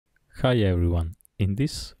Hi everyone, in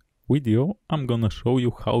this video I'm gonna show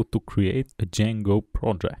you how to create a Django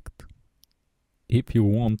project. If you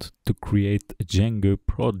want to create a Django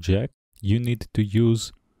project, you need to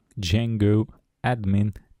use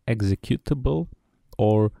Django-admin executable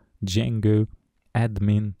or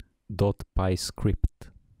django-admin.py script.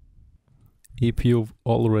 If you've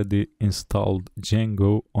already installed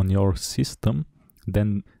Django on your system,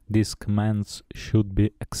 then these commands should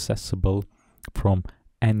be accessible from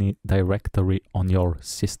any directory on your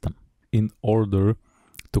system. In order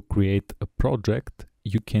to create a project,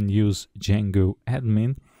 you can use Django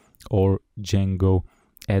admin or Django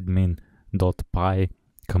admin.py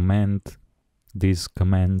command. These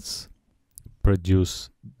commands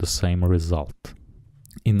produce the same result.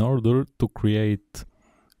 In order to create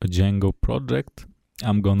a Django project,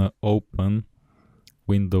 I'm gonna open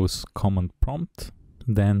Windows command prompt.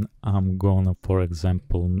 Then I'm gonna, for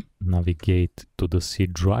example, navigate to the C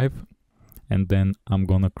drive, and then I'm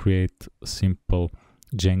gonna create a simple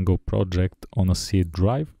Django project on a C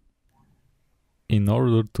drive. In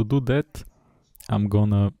order to do that, I'm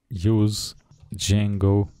gonna use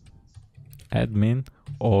Django admin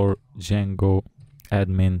or Django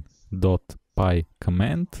admin.py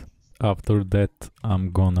command. After that, I'm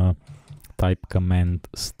gonna type command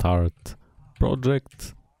start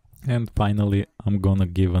project. And finally, I'm gonna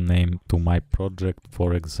give a name to my project,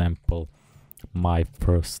 for example, my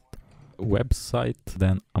first website.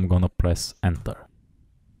 Then I'm gonna press enter.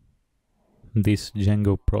 This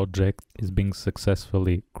Django project is being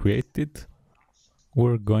successfully created.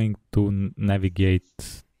 We're going to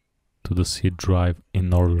navigate to the C drive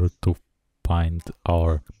in order to find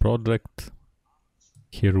our project.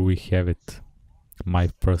 Here we have it.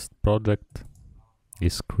 My first project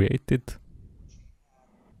is created.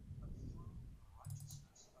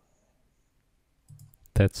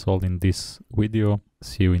 That's all in this video.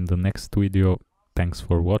 See you in the next video. Thanks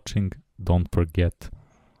for watching. Don't forget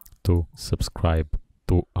to subscribe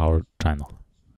to our channel.